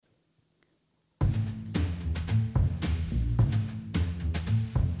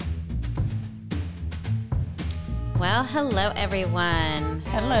Well, hello, everyone.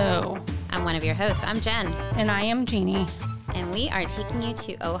 Hello. I'm one of your hosts. I'm Jen. And I am Jeannie. And we are taking you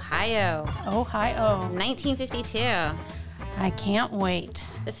to Ohio. Ohio. 1952. I can't wait.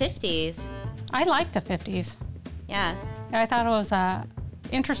 The 50s. I like the 50s. Yeah. I thought it was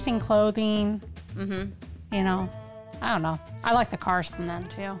interesting clothing. Mm-hmm. You know, I don't know. I like the cars from then,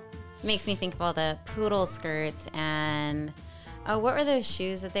 too. Makes me think of all the poodle skirts and, oh, what were those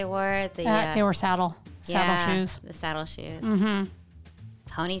shoes that they wore? They were saddle shoes. The saddle shoes. Mm-hmm.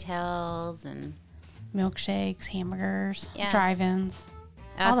 Ponytails and milkshakes, hamburgers, Yeah. drive-ins.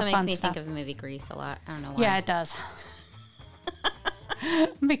 It also the makes fun me stuff. think of the movie Grease a lot. I don't know why. Yeah, it does.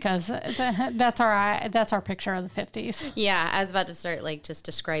 Because that's our picture of the 50s. Yeah, I was about to start just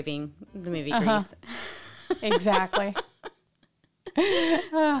describing the movie Uh-huh. Grease. Exactly.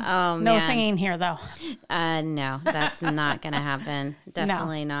 Oh, No man. singing here, though. No, that's not going to happen.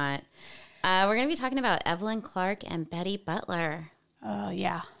 Definitely not. We're going to be talking about Evelyn Clark and Betty Butler.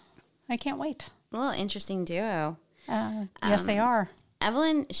 Yeah. I can't wait. A little interesting duo. Yes, they are.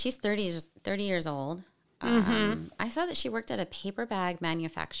 Evelyn, she's 30 years old. I saw that she worked at a paper bag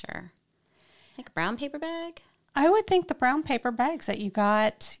manufacturer. Like a brown paper bag? I would think the brown paper bags that you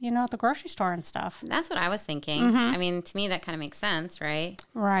got, at the grocery store and stuff. That's what I was thinking. I mean, to me, that kind of makes sense, right?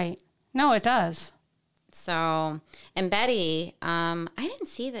 Right. No, it does. So, and Betty, I didn't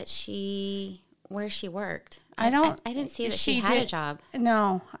see that where she worked. I didn't see that she had a job.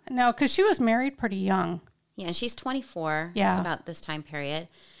 No, because she was married pretty young. Yeah, and she's 24 Yeah. about this time period.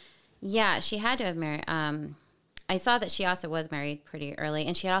 Yeah, she had to have married. I saw that she also was married pretty early,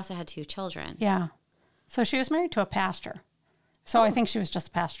 and she also had 2 children. Yeah. So she was married to a pastor. So I think she was just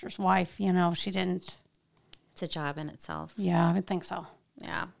a pastor's wife. She didn't. It's a job in itself. Yeah, I would think so.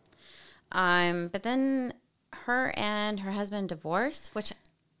 Yeah. But then her and her husband divorced, which I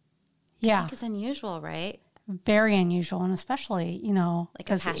Yeah. think is unusual, right? Very unusual, and especially, Like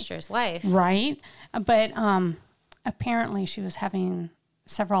a pastor's wife. Right. But apparently she was having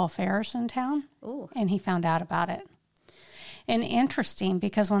several affairs in town. Ooh. And he found out about it. And interesting,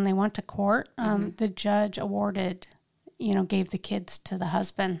 because when they went to court, the judge awarded, gave the kids to the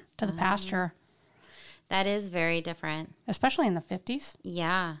husband, to the pastor. That is very different. Especially in the 50s.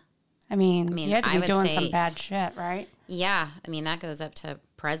 Yeah. I mean you had to I be would doing say- some bad shit, right? Yeah. I mean, that goes up to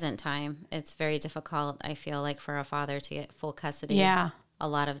present time. It's very difficult, I feel like, for a father to get full custody Yeah. a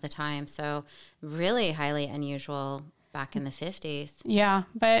lot of the time. So really highly unusual back in the 50s. Yeah,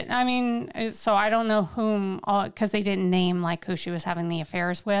 but I mean, so I don't know whom, because they didn't name who she was having the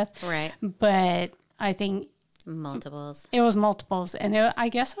affairs with. Right. But I think Multiples. it was multiples. And I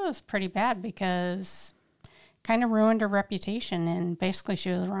guess it was pretty bad because kind of ruined her reputation, and basically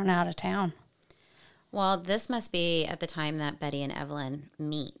she was run out of town. Well, this must be at the time that Betty and Evelyn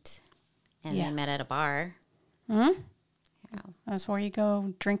meet. And Yeah. they met at a bar. Hmm? Yeah. That's where you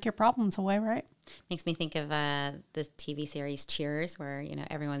go drink your problems away, right? Makes me think of the TV series Cheers, where,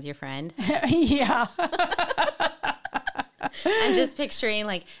 everyone's your friend. Yeah. I'm just picturing,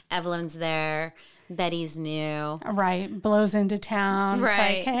 Evelyn's there, Betty's new. Right. Blows into town. Right.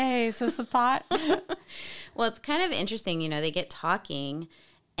 It's like, hey, is this a pot? Well, it's kind of interesting, they get talking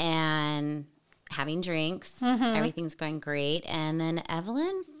and having drinks. Everything's going great. And then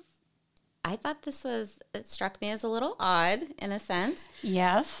Evelyn, I thought it struck me as a little odd in a sense,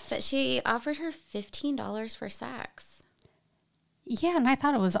 Yes. but she offered her $15 for sex. Yeah, and I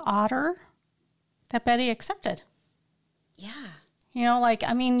thought it was odder that Betty accepted. Yeah.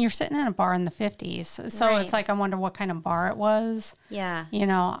 You're sitting in a bar in the 50s. So Right. it's I wonder what kind of bar it was. Yeah.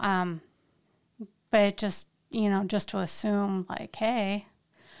 But just to assume, hey.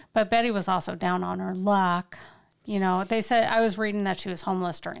 But Betty was also down on her luck. They said, I was reading that she was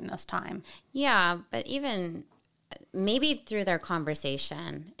homeless during this time. Yeah, but even maybe through their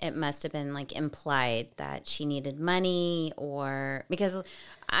conversation, it must have been implied that she needed money, or because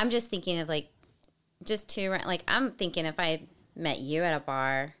I'm just thinking of I'm thinking if I met you at a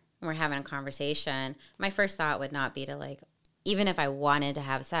bar and we're having a conversation, my first thought would not be to even if I wanted to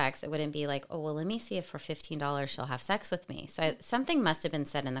have sex, it wouldn't be oh, well, let me see if for $15 she'll have sex with me. So something must have been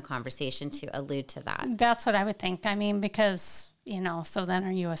said in the conversation to allude to that. That's what I would think. Because, so then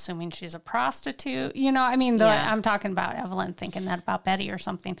are you assuming she's a prostitute? Yeah. I'm talking about Evelyn thinking that about Betty or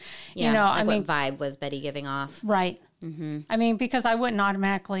something. Yeah, what vibe was Betty giving off? Right. Mm-hmm. Because I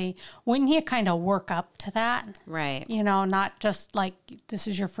wouldn't you kind of work up to that? Right. Not just this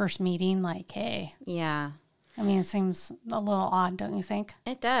is your first meeting, hey. Yeah. It seems a little odd, don't you think?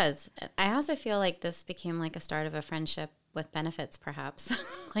 It does. I also feel like this became a start of a friendship with benefits, perhaps.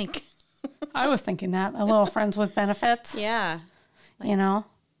 I was thinking that. A little friends with benefits. Yeah. I don't know.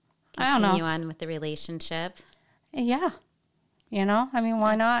 Continue on with the relationship. Yeah. I mean,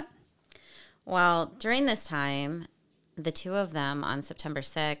 why not? Well, during this time, the two of them on September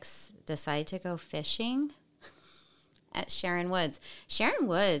 6th decide to go fishing at Sharon Woods. Sharon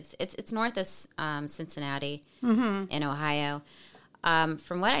Woods, it's north of Cincinnati in Ohio.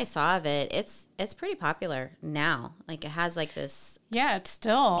 From what I saw of it, it's pretty popular now. Like, it has like this it's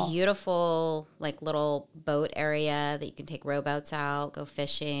still beautiful like little boat area that you can take rowboats out, go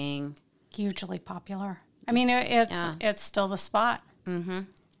fishing. hugely popular. I mean, it's still the spot. Mm-hmm.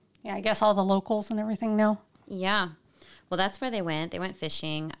 Yeah, I guess all the locals and everything know. Yeah. Well, that's where they went. They went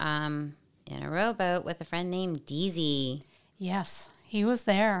fishing in a rowboat with a friend named Deezy. Yes, he was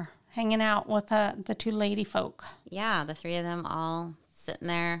there hanging out with the two lady folk. Yeah, the three of them all sitting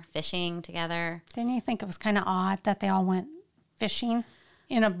there fishing together. Didn't you think it was kind of odd that they all went fishing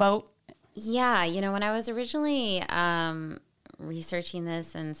in a boat? Yeah, when I was originally researching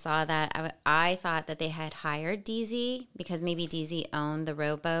this and saw that, I thought that they had hired Deezy because maybe Deezy owned the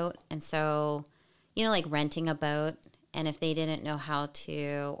rowboat. And so, like renting a boat. And if they didn't know how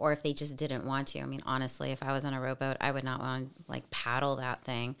to, or if they just didn't want to, I mean, honestly, if I was on a rowboat, I would not want to like paddle that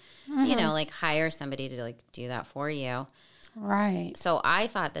thing, like hire somebody to like do that for you. Right. So I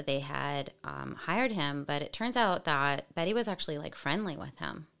thought that they had hired him, but it turns out that Betty was actually like friendly with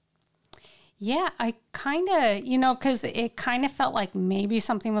him. Yeah, I kind of, because it kind of felt like maybe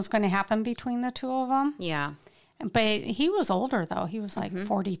something was going to happen between the two of them. Yeah. But he was older, though. He was like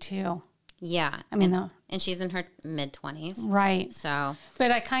 42. Yeah. I mean, and she's in her mid-20s. Right. So.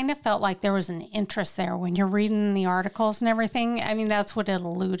 But I kind of felt like there was an interest there when you're reading the articles and everything. I mean, that's what it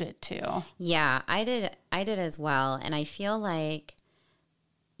alluded to. Yeah, I did as well. And I feel like,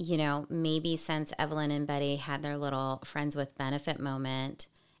 maybe since Evelyn and Betty had their little friends with benefit moment,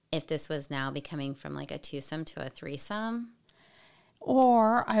 if this was now becoming from like a twosome to a threesome.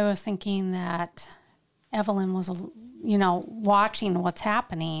 Or I was thinking that Evelyn was, watching what's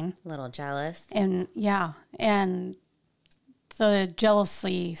happening. A little jealous. And and the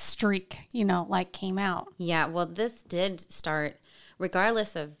jealousy streak, came out. Yeah, well, this did start,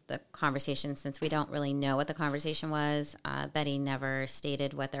 regardless of the conversation, since we don't really know what the conversation was. Betty never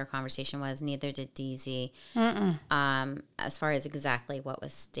stated what their conversation was, neither did Deezy, as far as exactly what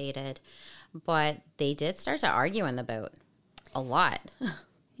was stated. But they did start to argue in the boat a lot.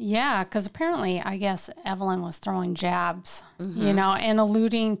 Yeah, because apparently, I guess Evelyn was throwing jabs, and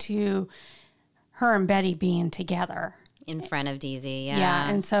alluding to her and Betty being together. In front of Deezy, yeah. Yeah,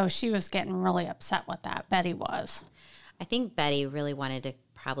 and so she was getting really upset with that. Betty was. I think Betty really wanted to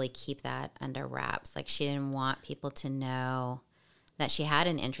probably keep that under wraps. Like, she didn't want people to know that she had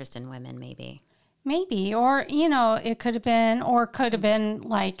an interest in women, maybe. Maybe, or, it could have been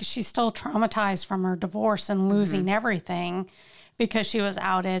like she's still traumatized from her divorce and losing everything. Because she was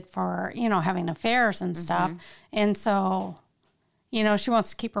outed for, having affairs and stuff. And so, she wants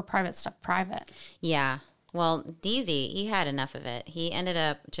to keep her private stuff private. Yeah. Well, Deezy, he had enough of it. He ended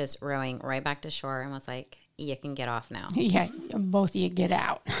up just rowing right back to shore and was like, you can get off now. Yeah, both of you get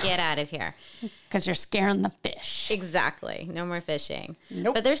out. Get out of here. Because you're scaring the fish. Exactly. No more fishing.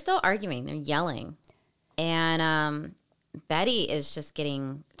 Nope. But they're still arguing. They're yelling. And Betty is just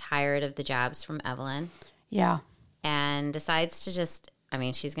getting tired of the jabs from Evelyn. Yeah. And decides to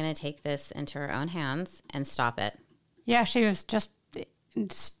she's going to take this into her own hands and stop it. Yeah, she was just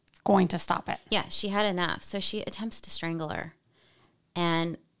going to stop it. Yeah, she had enough. So she attempts to strangle her.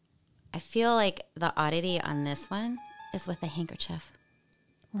 And I feel like the oddity on this one is with a handkerchief.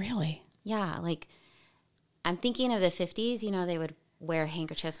 Really? Yeah, like I'm thinking of the 50s, they would wear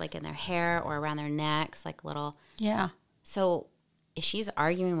handkerchiefs like in their hair or around their necks, like little. Yeah. So if she's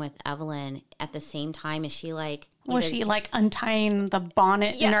arguing with Evelyn at the same time, is she like... Was she like untying the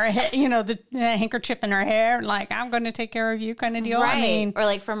bonnet in her hair, the handkerchief in her hair, like, I'm going to take care of you kind of deal? Right. I mean, or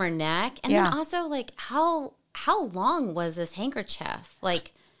like from her neck. And then also like how long was this handkerchief?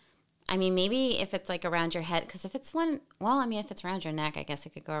 Like, I mean, maybe if it's like around your head, because if it's if it's around your neck, I guess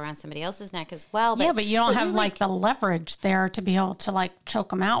it could go around somebody else's neck as well. But, yeah, but you don't have like the leverage there to be able to like choke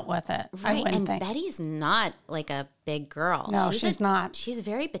them out with it. Right, and Betty's not like a big girl. No, she's not. She's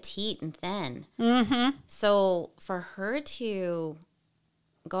very petite and thin. Mm-hmm. So for her to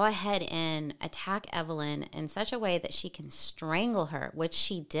go ahead and attack Evelyn in such a way that she can strangle her, which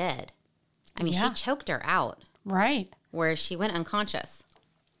she did. I mean, she choked her out. Right. Where she went unconscious.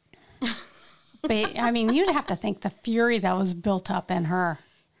 But, I mean, you'd have to think the fury that was built up in her.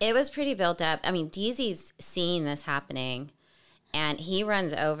 It was pretty built up. I mean, Deezy's seeing this happening, and he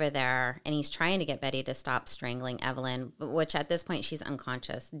runs over there, and he's trying to get Betty to stop strangling Evelyn, which at this point, she's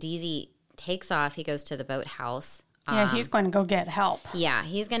unconscious. Deezy takes off. He goes to the boathouse. Yeah, he's going to go get help. Yeah,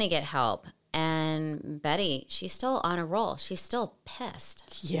 he's going to get help. And Betty, she's still on a roll. She's still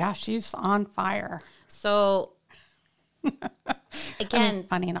pissed. Yeah, she's on fire. So, again, I mean,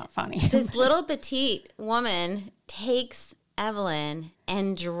 funny, not funny. This little petite woman takes Evelyn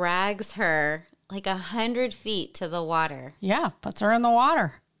and drags her like 100 feet to the water. Yeah, puts her in the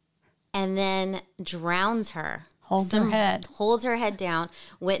water. And then drowns her. Holds her head. Holds her head down.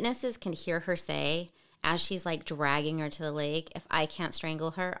 Witnesses can hear her say, as she's like dragging her to the lake, if I can't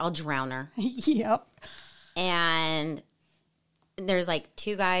strangle her, I'll drown her. Yep. And there's like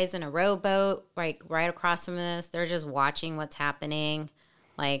 2 guys in a rowboat, like right across from this. They're just watching what's happening.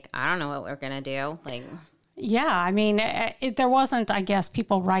 Like, I don't know what we're going to do. Like, yeah, I mean, there wasn't, I guess,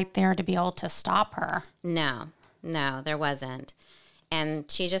 people right there to be able to stop her. No, there wasn't. And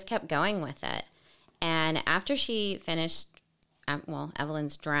she just kept going with it. And after she finished,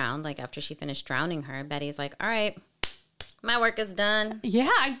 Evelyn's drowned. Like, after she finished drowning her, Betty's like, all right, my work is done.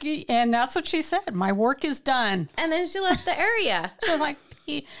 Yeah, and that's what she said. My work is done. And then she left the area. She was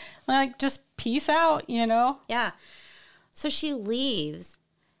like, just peace out, you know? Yeah. So she leaves,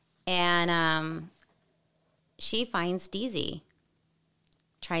 and she finds Deezy.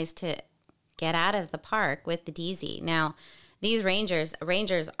 Tries to get out of the park with the Deezy. Now, these rangers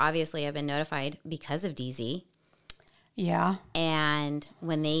obviously have been notified because of Deezy. Yeah. And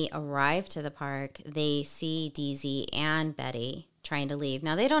when they arrive to the park, they see Deezy and Betty trying to leave.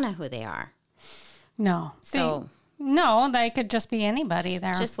 Now, they don't know who they are. No. They could just be anybody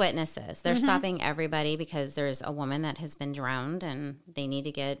there. Just witnesses. They're stopping everybody because there's a woman that has been drowned, and they need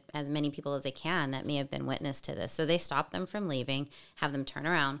to get as many people as they can that may have been witness to this. So they stop them from leaving, have them turn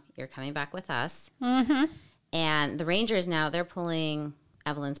around. You're coming back with us. Mm-hmm. And the rangers now, they're pulling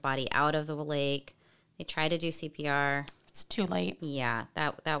Evelyn's body out of the lake. They try to do CPR. It's too late. Yeah,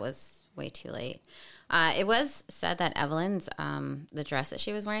 that was way too late. It was said that Evelyn's, the dress that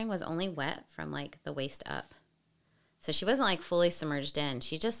she was wearing was only wet from like the waist up. So she wasn't like fully submerged in.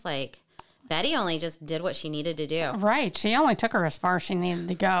 She just Betty only just did what she needed to do. Right. She only took her as far as she needed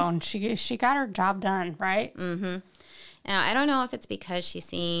to go, and she got her job done, right? Mm-hmm. Now, I don't know if it's because she's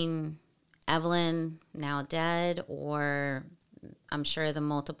seen Evelyn now dead, or I'm sure the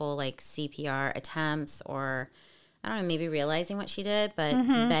multiple like CPR attempts, or I don't know, maybe realizing what she did. But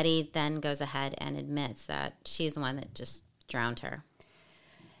Betty then goes ahead and admits that she's the one that just drowned her.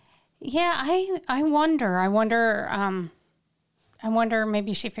 Yeah, I wonder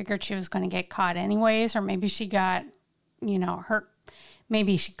maybe she figured she was going to get caught anyways, or maybe she got, hurt.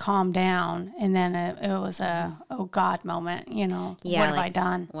 Maybe she calmed down, and then it was a, oh God moment, Yeah, what have I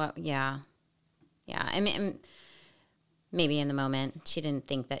done? Well, yeah. I mean, maybe in the moment she didn't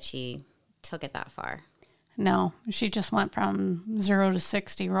think that she took it that far. No, she just went from 0 to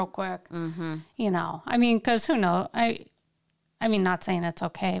 60 real quick. Mm-hmm. I mean, because who knows? I mean, not saying it's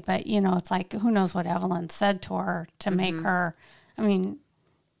okay, but, it's like, who knows what Evelyn said to her to make her,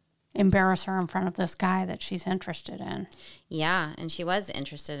 embarrass her in front of this guy that she's interested in. Yeah, and she was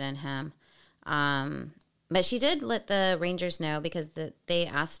interested in him. But she did let the Rangers know because they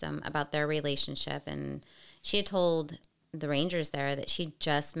asked them about their relationship, and she had told the Rangers there that she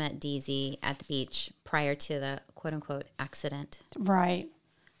just met Deezy at the beach prior to the quote-unquote accident. Right.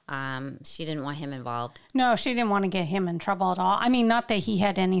 She didn't want him involved. No, she didn't want to get him in trouble at all. I mean, not that he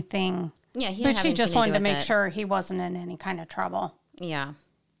had anything. Yeah, but she just wanted to make sure he wasn't in any kind of trouble. Yeah.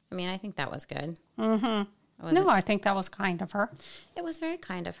 I mean, I think that was good. Mm-hmm. No, I think that was kind of her. It was very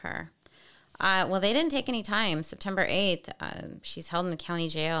kind of her. Well, they didn't take any time. September 8th, she's held in the county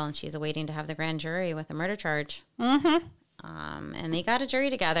jail, and she's awaiting to have the grand jury with a murder charge. Mm-hmm. And they got a jury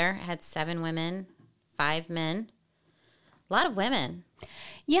together. It had 7 women, 5 men. A lot of women.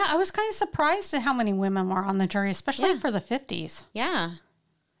 Yeah, I was kind of surprised at how many women were on the jury, especially for the 50s. Yeah.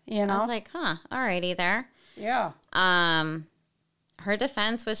 I was like, all righty there. Yeah. Her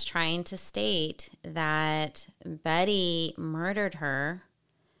defense was trying to state that Betty murdered her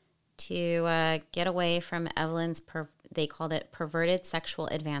to get away from Evelyn's, they called it perverted sexual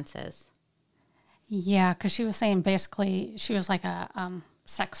advances. Yeah, because she was saying basically she was like a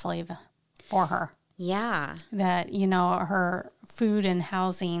sex slave for her. Yeah. That, her food and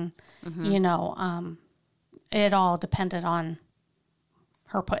housing, it all depended on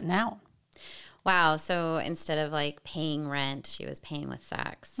her putting out. Wow. So instead of like paying rent, she was paying with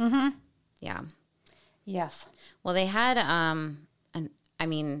sex. Mm-hmm. Yeah. Yes. Well, they had,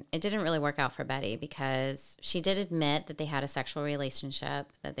 it didn't really work out for Betty because she did admit that they had a sexual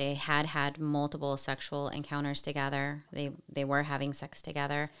relationship, that they had multiple sexual encounters together. They were having sex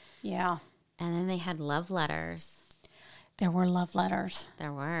together. Yeah. And then they had love letters. There were love letters.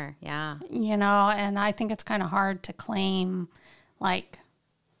 There were, yeah. And I think it's kind of hard to claim, like,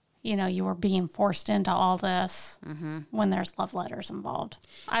 you were being forced into all this when there's love letters involved.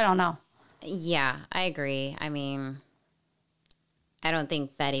 I don't know. Yeah, I agree. I mean, I don't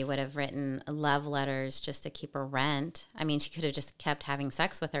think Betty would have written love letters just to keep her rent. I mean, she could have just kept having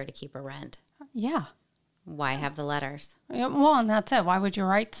sex with her to keep her rent. Yeah. Why have the letters? Well, and that's it. Why would you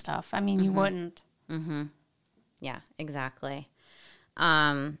write stuff? I mean, you wouldn't. Mm-hmm. Yeah, exactly.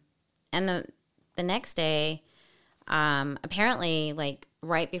 And the next day, apparently, like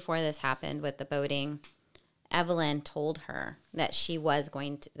right before this happened with the boating, Evelyn told her that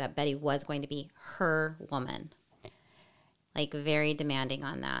that Betty was going to be her woman. Like very demanding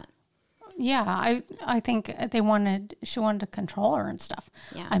on that. Yeah, I think she wanted to control her and stuff.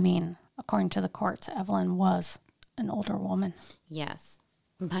 Yeah. I mean, according to the courts, Evelyn was an older woman. Yes.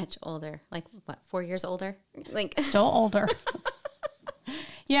 Much older. Like what, 4 years older? Like Still older.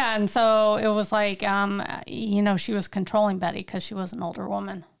 Yeah, and so it was like, she was controlling Betty because she was an older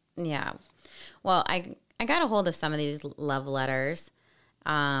woman. Yeah. Well, I got a hold of some of these love letters.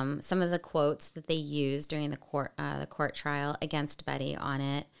 Some of the quotes that they used during the court trial against Betty on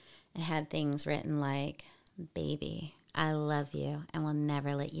it. It had things written like, "Baby, I love you and will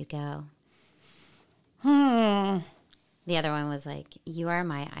never let you go." The other one was like, "You are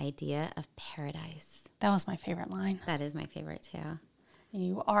my idea of paradise." That was my favorite line. That is my favorite too.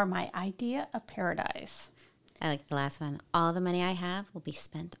 You are my idea of paradise. I like the last one. "All the money I have will be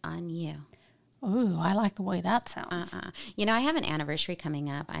spent on you." Ooh, I like the way that sounds. I have an anniversary coming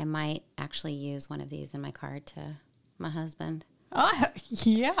up. I might actually use one of these in my card to my husband. Oh,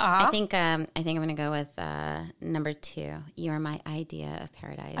 yeah. I think I'm going to go with number 2. "You are my idea of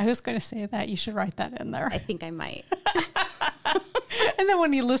paradise." I was going to say that. You should write that in there. I think I might. And then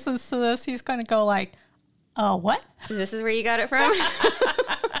when he listens to this, he's going to go like, "Oh, what?" This is where you got it from?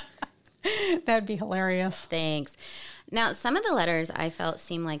 That'd be hilarious. Thanks. Now, some of the letters I felt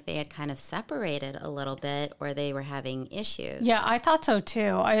seemed like they had kind of separated a little bit, or they were having issues. Yeah, I thought so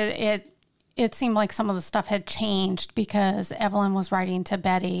too. It seemed like some of the stuff had changed because Evelyn was writing to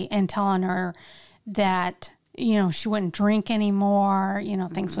Betty and telling her that, she wouldn't drink anymore,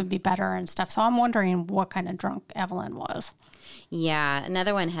 things would be better and stuff. So I'm wondering what kind of drunk Evelyn was. Yeah,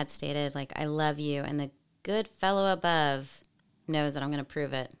 another one had stated, like, "I love you, and the good fellow above knows that I'm going to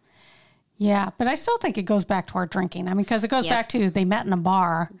prove it." Yeah, but I still think it goes back to our drinking. I mean, because it goes back to they met in a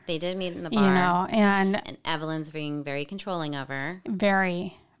bar. They did meet in the bar. And Evelyn's being very controlling of her.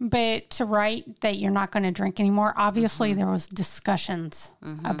 Very. But to write that you're not going to drink anymore, obviously there was discussions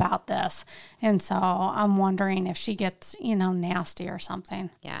about this. And so I'm wondering if she gets, nasty or something.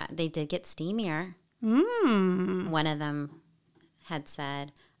 Yeah, they did get steamier. One of them had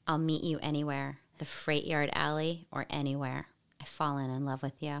said, "I'll meet you anywhere, the freight yard alley or anywhere. I've fallen in love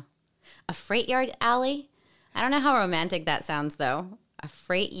with you." A freight yard alley? I don't know how romantic that sounds, though. A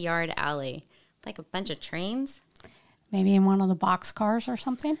freight yard alley. Like a bunch of trains? Maybe in one of the box cars or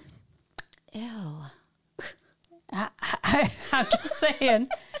something? Ew. I'm just saying.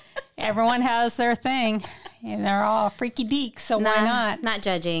 Everyone has their thing. And they're all freaky deeks, so why not? Not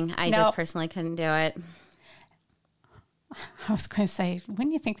judging. I just personally couldn't do it. I was going to say,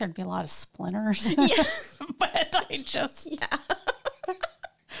 wouldn't you think there'd be a lot of splinters? Yeah. But I just... Yeah.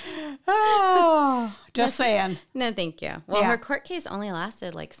 Oh, just saying. No, thank you. Well, her court case only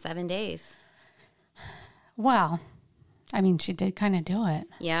lasted like 7 days. Well, I mean, she did kind of do it.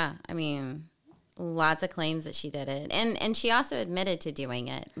 Yeah. I mean, lots of claims that she did it. And she also admitted to doing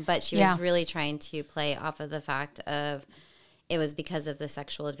it. But she was really trying to play off of the fact of it was because of the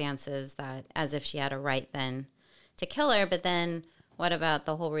sexual advances, that as if she had a right then to kill her. But then what about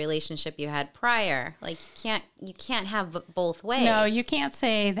the whole relationship you had prior? Like, you can't have both ways. No, you can't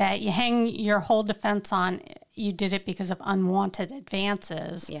say that you hang your whole defense on you did it because of unwanted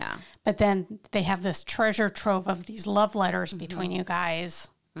advances. Yeah. But then they have this treasure trove of these love letters between you guys.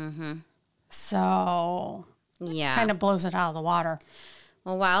 Mm-hmm. So, yeah, kind of blows it out of the water.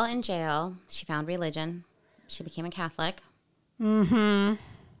 Well, while in jail, she found religion. She became a Catholic. Mm-hmm.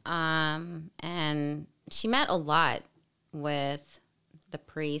 And she met a lot with the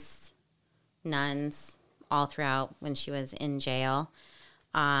priests, nuns, all throughout when she was in jail,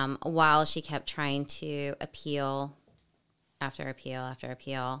 while she kept trying to appeal after appeal after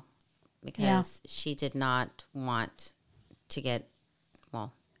appeal, because she did not want to get,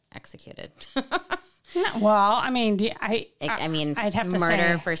 executed. Well, I mean, I'd have to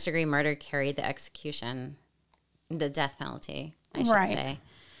murder, say, first-degree murder carried the execution, the death penalty, I should say.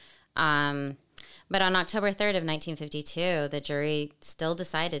 But on October 3rd of 1952, the jury still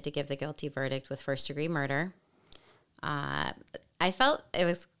decided to give the guilty verdict with first-degree murder. I felt it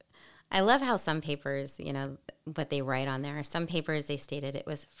was I love how some papers, what they write on there. Some papers, they stated it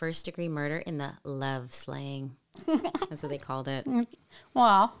was first-degree murder in the love slang. That's what they called it.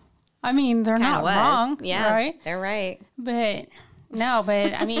 Well, I mean, they're not wrong, yeah, right? They're right. But, no,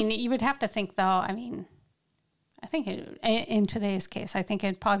 but, I mean, you would have to think, though, I mean, I think in today's case, I think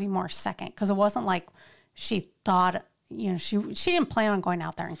it'd probably be more second, because it wasn't like she thought, she didn't plan on going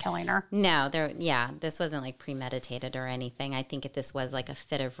out there and killing her. No, this wasn't like premeditated or anything. I think this was like a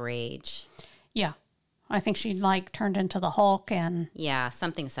fit of rage. Yeah. I think she like turned into the Hulk and... Yeah,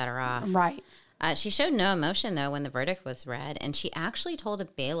 something set her off. Right. She showed no emotion, though, when the verdict was read, and she actually told a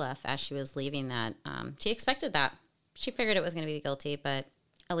bailiff as she was leaving that she expected that. She figured it was going to be guilty, but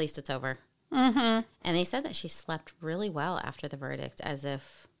at least it's over. Mm-hmm. And they said that she slept really well after the verdict, as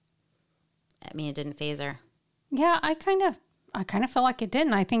if, it didn't faze her. Yeah, I kind of feel like it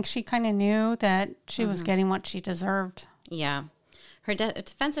didn't. I think she kind of knew that she was getting what she deserved. Yeah. Her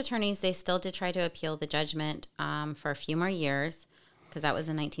defense attorneys, they still did try to appeal the judgment for a few more years, because that was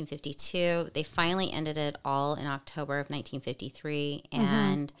in 1952. They finally ended it all in October of 1953.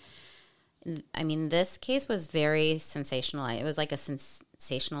 And, this case was very sensationalized. It was like a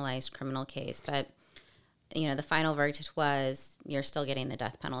sensationalized criminal case. But, the final verdict was, you're still getting the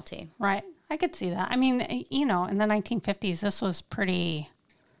death penalty. Right. I could see that. I mean, in the 1950s, this was pretty,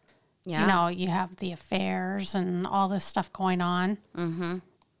 yeah. You have the affairs and all this stuff going on. Mm-hmm.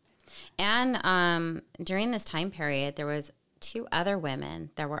 And during this time period, there was 2 other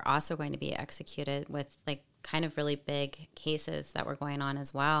women that were also going to be executed with, like, kind of really big cases that were going on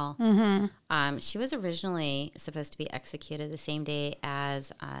as well. Mm-hmm. She was originally supposed to be executed the same day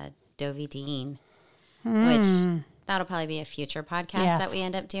as Dovie Dean, which that'll probably be a future podcast that we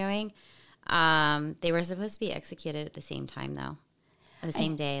end up doing. They were supposed to be executed at the same time, though. The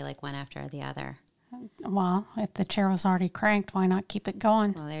same day, like one after the other. Well, if the chair was already cranked, why not keep it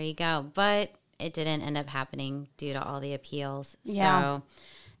going? Well, there you go. But it didn't end up happening due to all the appeals. Yeah. So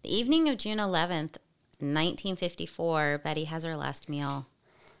the evening of June 11th, 1954, Betty has her last meal.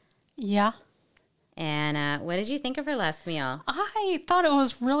 Yeah. And what did you think of her last meal? I thought it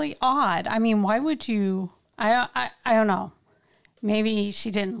was really odd. I mean, why would you? I don't know. Maybe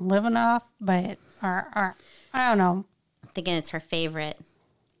she didn't live enough, but or I don't know. I'm thinking it's her favorite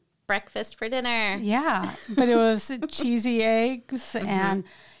breakfast for dinner. Yeah, but it was cheesy eggs and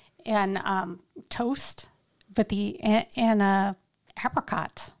toast, but and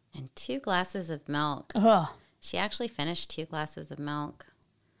apricots and 2 glasses of milk. Ugh. She actually finished 2 glasses of milk.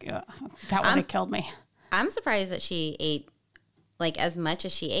 Yeah, that would have killed me. I'm surprised that she ate like as much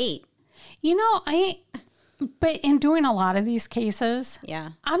as she ate. But in doing a lot of these cases,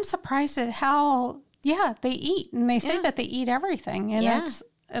 yeah, I'm surprised at how they eat, and they say that they eat everything, and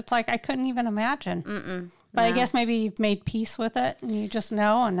it's like I couldn't even imagine. But I guess maybe you've made peace with it, and you just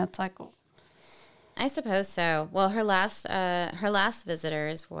know, and it's like, I suppose so. Well, her last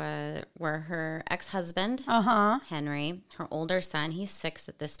visitors were her ex-husband, Henry, her older son, he's 6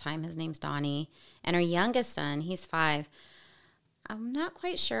 at this time, his name's Donnie, and her youngest son, he's 5. I'm not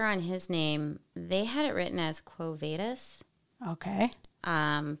quite sure on his name. They had it written as Quo Vadis. Okay.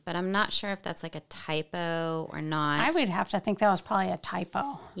 But I'm not sure if that's like a typo or not. I would have to think that was probably a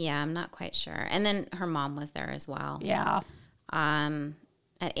typo. Yeah, I'm not quite sure. And then her mom was there as well. Yeah.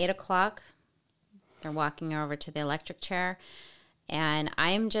 At 8 o'clock, they're walking over to the electric chair. And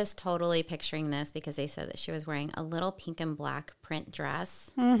I'm just totally picturing this because they said that she was wearing a little pink and black print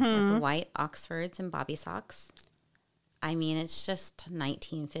dress with white Oxfords and bobby socks. I mean, it's just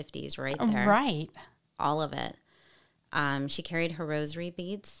 1950s right there. Right. All of it. She carried her rosary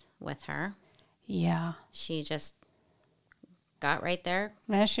beads with her. Yeah. She just got right there.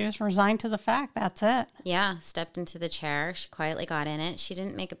 Yeah, she was resigned to the fact. That's it. Yeah. Stepped into the chair. She quietly got in it. She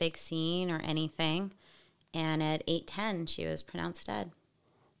didn't make a big scene or anything. And at 8:10, she was pronounced dead.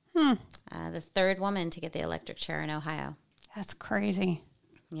 The 3rd woman to get the electric chair in Ohio. That's crazy.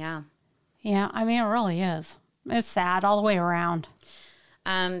 Yeah. Yeah. I mean, it really is. It's sad all the way around.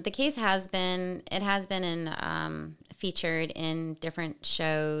 The case has been featured in different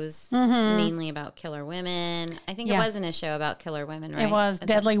shows, mainly about killer women. I think it wasn't a show about killer women, right? It was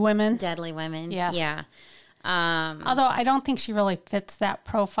Deadly Women. Deadly Women. Yes. Yeah. Although I don't think she really fits that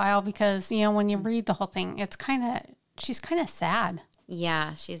profile because, when you read the whole thing, she's kind of sad.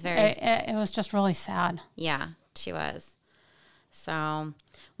 Yeah, she's very... It was just really sad. Yeah, she was. So, well,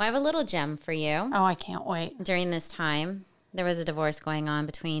 I have a little gem for you. Oh, I can't wait. During this time, there was a divorce going on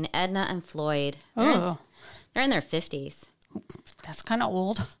between Edna and Floyd. Oh. They're in their 50s. That's kind of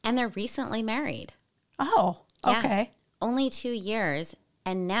old. And they're recently married. Oh, okay. Yeah, only 2 years.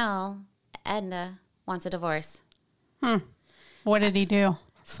 And now Edna wants a divorce. What did he do?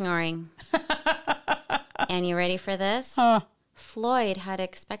 Snoring. And you ready for this? Floyd had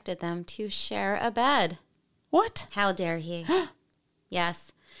expected them to share a bed. What? How dare he?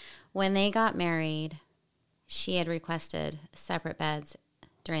 Yes. When they got married, she had requested separate beds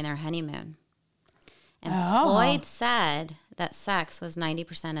during their honeymoon. And Floyd said that sex was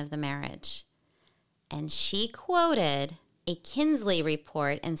 90% of the marriage. And she quoted a Kinsley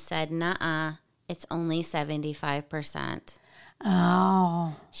report and said, nuh-uh, it's only 75%.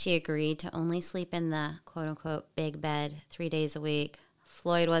 Oh. She agreed to only sleep in the quote-unquote big bed 3 days a week.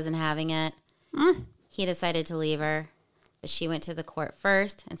 Floyd wasn't having it. He decided to leave her. But she went to the court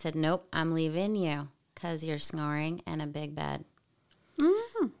first and said, nope, I'm leaving you because you're snoring in a big bed.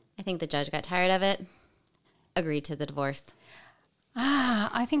 I think the judge got tired of it, agreed to the divorce.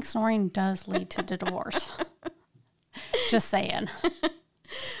 I think snoring does lead to divorce. Just saying.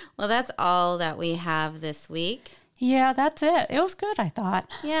 Well, that's all that we have this week. Yeah, that's it. It was good, I thought.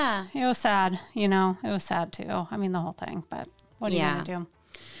 Yeah. It was sad, you know. It was sad, too. I mean, the whole thing. But what are you going to do?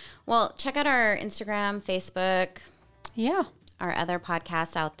 Well, check out our Instagram, Facebook. Yeah. Our other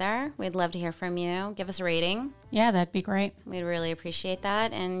podcasts out there. We'd love to hear from you. Give us a rating. Yeah, that'd be great. We'd really appreciate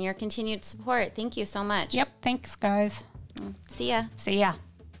that. And your continued support. Thank you so much. Yep. Thanks, guys. See ya. See ya.